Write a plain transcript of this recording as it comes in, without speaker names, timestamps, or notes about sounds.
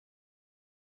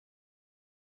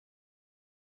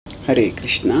Hare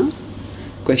Krishna.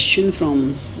 Question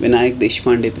from Vinayak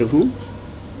Deshpande Prabhu.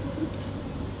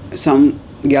 Some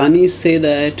jnanis say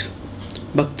that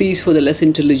bhakti is for the less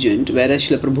intelligent, whereas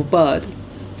Srila Prabhupada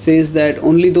says that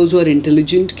only those who are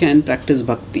intelligent can practice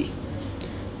bhakti.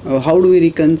 How do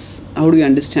we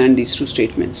understand these two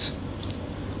statements?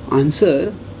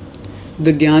 Answer: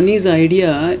 the jnani's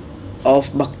idea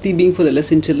of bhakti being for the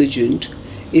less intelligent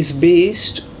is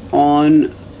based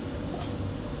on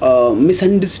a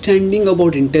misunderstanding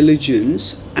about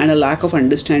intelligence and a lack of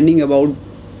understanding about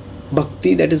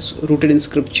bhakti that is rooted in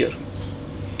scripture.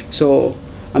 So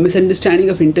a misunderstanding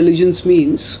of intelligence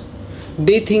means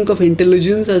they think of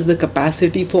intelligence as the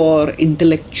capacity for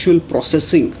intellectual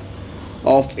processing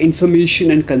of information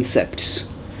and concepts,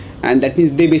 and that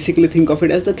means they basically think of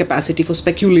it as the capacity for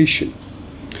speculation,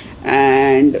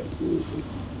 and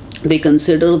they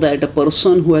consider that a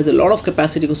person who has a lot of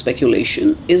capacity for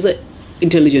speculation is an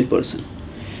intelligent person.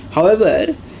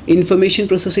 However, information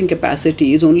processing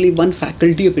capacity is only one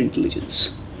faculty of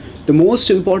intelligence. The most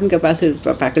important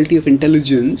faculty of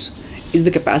intelligence is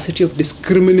the capacity of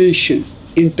discrimination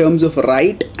in terms of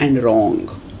right and wrong,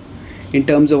 in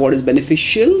terms of what is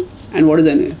beneficial and what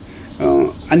is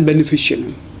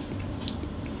unbeneficial.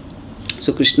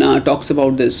 So Krishna talks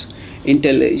about this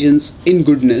intelligence in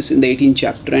goodness in the 18th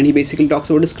chapter, and he basically talks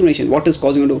about discrimination. What is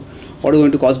going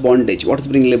to cause bondage? What is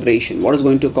bringing liberation? What is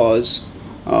going to cause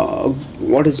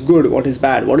what is good? What is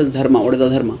bad? What is dharma? What is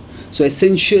adharma? So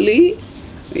essentially,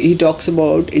 he talks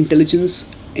about intelligence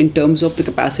in terms of the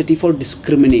capacity for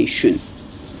discrimination,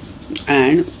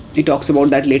 and he talks about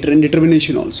that later in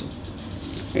determination also.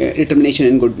 Determination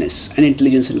in goodness and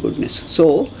intelligence in goodness.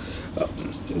 So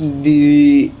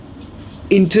the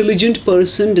intelligent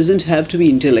person doesn't have to be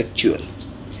intellectual.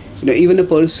 Even a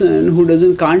person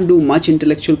who can't do much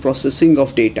intellectual processing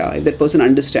of data, if that person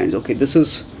understands, okay, this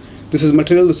is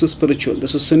material, this is spiritual,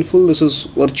 this is sinful, this is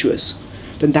virtuous,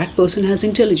 then that person has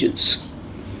intelligence.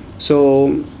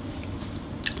 So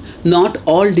not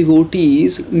all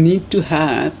devotees need to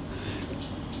have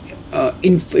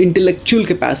intellectual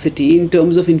capacity in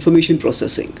terms of information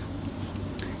processing,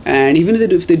 and even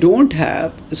if they don't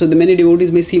have, so the many devotees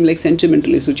may seem like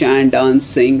sentimentalists who chant, dance,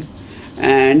 sing,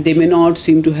 and they may not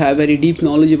seem to have very deep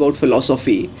knowledge about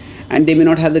philosophy, and they may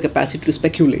not have the capacity to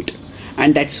speculate,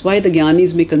 and that's why the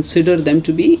jnanis may consider them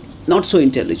to be not so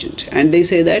intelligent, and they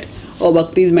say that, oh,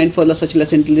 bhakti is meant for such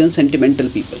less intelligent, sentimental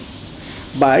people.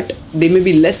 But they may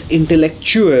be less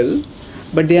intellectual,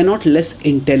 but they are not less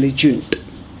intelligent.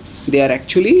 They are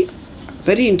actually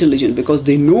very intelligent because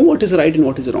they know what is right and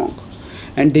what is wrong,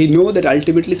 and they know that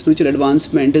ultimately spiritual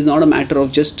advancement is not a matter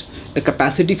of just the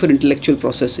capacity for intellectual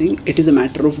processing. It is a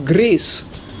matter of grace,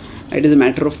 it is a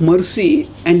matter of mercy,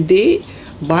 and they,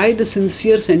 by the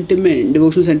sincere sentiment,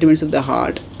 devotional sentiments of the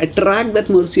heart, attract that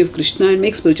mercy of Krishna and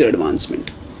make spiritual advancement.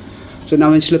 So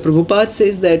now when Srila Prabhupada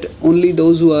says that only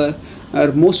those who are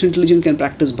most intelligent can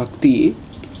practice bhakti,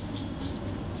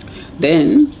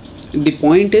 then the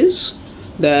point is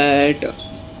that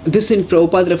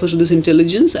Prabhupada refers to this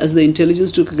intelligence as the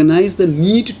intelligence to recognize the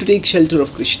need to take shelter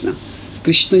of Krishna.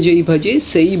 Krishna jai bhaje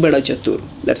sei bada chatur.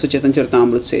 That's what Chaitanya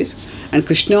Charitamrita says. And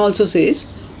Krishna also says,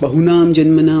 Bahunam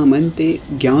janmana mante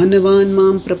jnanavan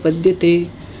mam prapadyate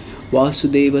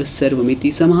vasudeva sarvamiti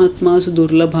samahatma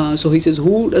sudurlabha. So he says,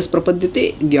 who does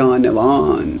prapadyate?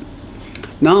 Jnanavan.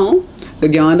 Now, the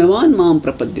jnanavan mam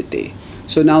prapadyate.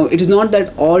 So now it is not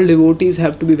that all devotees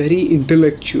have to be very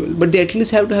intellectual, but they at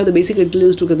least have to have the basic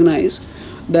intelligence to recognize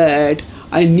that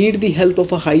I need the help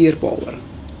of a higher power.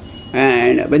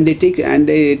 And when they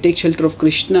take shelter of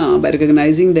Krishna by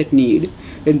recognizing that need,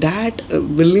 then that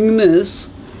willingness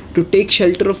to take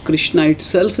shelter of Krishna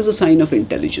itself is a sign of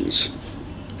intelligence.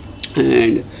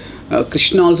 And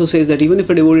Krishna also says that even if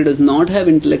a devotee does not have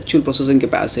intellectual processing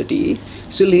capacity,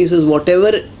 still he says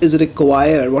whatever is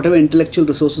required, whatever intellectual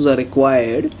resources are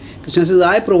required, Krishna says,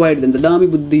 I provide them.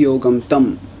 Dadami buddhi yogam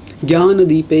tam jnana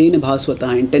deepena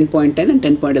bhasvata. In 10.10 and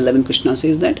 10.11 Krishna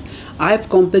says that I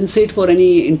compensate for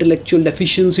any intellectual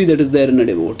deficiency that is there in a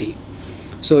devotee.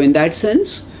 So in that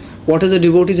sense, what is a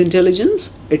devotee's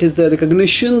intelligence? It is the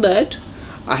recognition that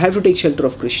I have to take shelter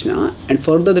of Krishna, and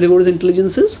further the devotee's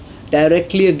intelligence is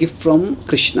directly a gift from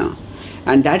Krishna,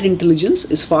 and that intelligence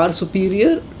is far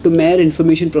superior to mere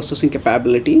information processing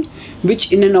capability,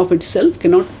 which in and of itself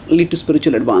cannot lead to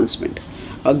spiritual advancement.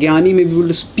 A jnani may be able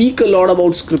to speak a lot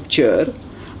about scripture,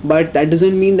 but that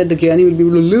doesn't mean that the jnani will be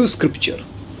able to live scripture.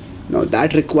 No,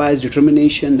 that requires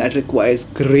determination, that requires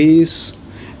grace,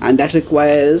 and that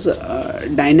requires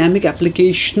dynamic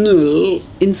applicational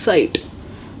insight,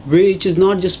 which is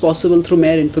not just possible through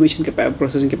mere information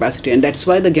processing capacity. And that's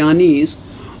why the jnanis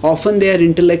Often they are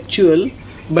intellectual,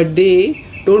 but they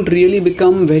don't really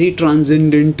become very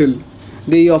transcendental.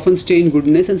 They often stay in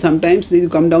goodness, and sometimes they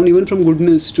come down even from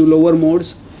goodness to lower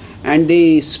modes, and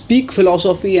they speak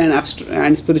philosophy and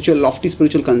and spiritual, lofty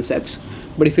spiritual concepts.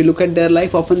 But if you look at their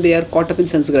life, often they are caught up in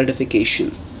sense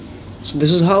gratification. So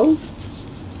this is how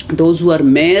those who are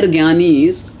mere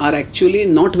jnanis are actually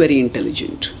not very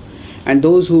intelligent, and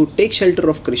those who take shelter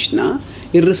of Krishna,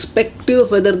 irrespective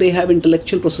of whether they have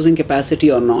intellectual processing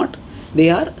capacity or not, they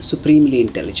are supremely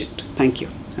intelligent. Thank you.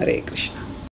 Hare Krishna.